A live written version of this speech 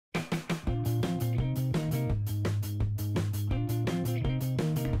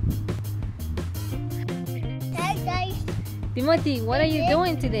Timothy, what are you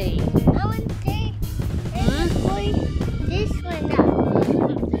doing today? I want to take this one out.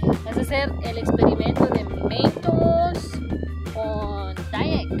 Vas a hacer el experimento de Mentos con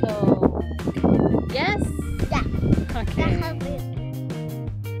Diet Coke. Yes? Yeah. Okay.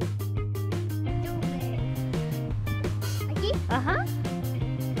 Aquí. Ajá.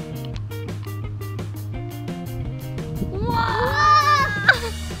 Wow!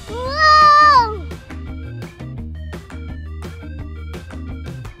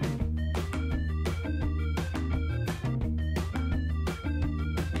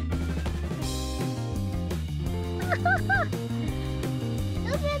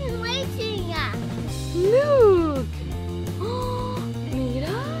 Look at the racing. Look.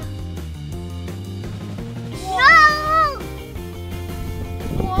 Mira. Wow!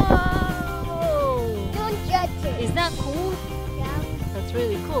 Wow. Don't judge it. Is that cool? Yeah. That's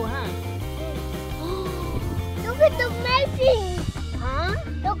really cool, huh? Look at the racing. Huh?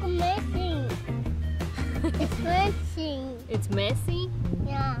 Look amazing. It's racing. It's messy?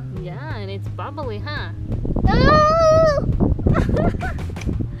 Yeah. Yeah, and it's bubbly, huh? No!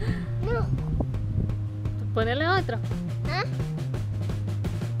 No. Ponele otro. Huh?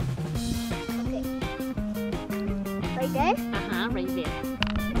 Okay. Right there? Uh-huh, right there.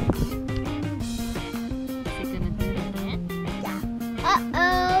 Is it gonna do it again? Yeah.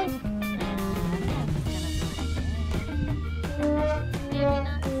 Uh-oh.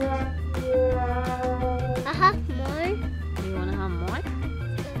 Ajá, more. Do you wanna have more?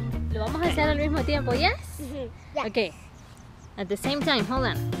 Lo vamos a hacer al mismo tiempo, yes? Yeah. Okay. At the same time, hold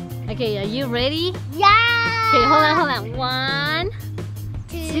on. Okay, are you ready? Yeah! Okay, hold on. 1,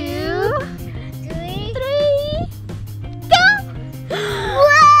 2, 3. 3. Go!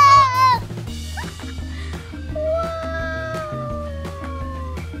 Wow!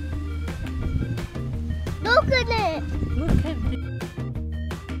 Look at it! Look at this.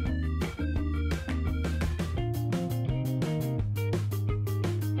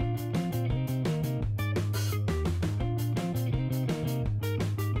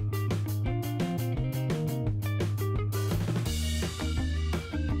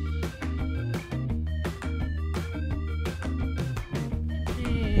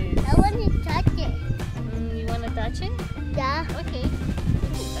 I want to touch it. You want to touch it? Yeah. Okay. You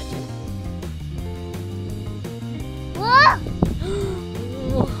can touch it. Whoa!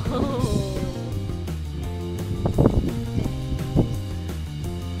 Whoa.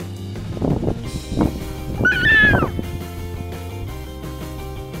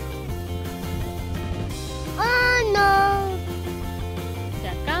 Oh no! Se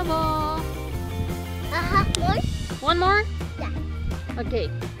acabó. More? One more? Yeah. Okay,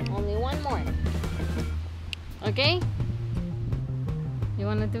 only one more. Okay? You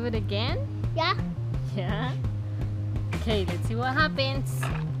want to do it again? Yeah. Yeah. Okay, let's see what happens.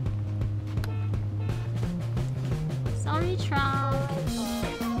 Sorry, Trump.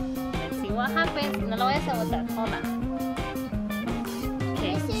 Let's see what happens. No lo vayas a botar. Hold on.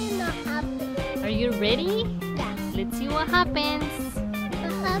 Okay. This is not happening. Are you ready? Yeah. Let's see what happens.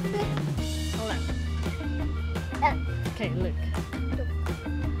 Not happening. Hold on. Okay, look.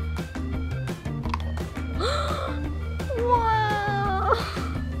 Wow!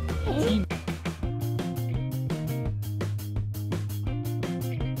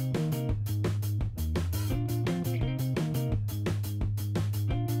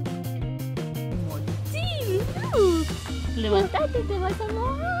 Levántate, te vas a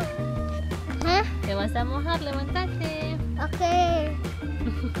mojar. Huh? Te vas a mojar, levántate. Okay.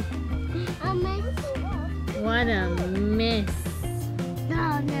 Amazing. What a mess.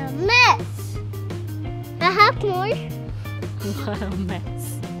 No, no, mess. More. What a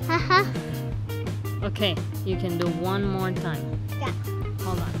mess. Haha. Okay, you can do one more time. Yeah.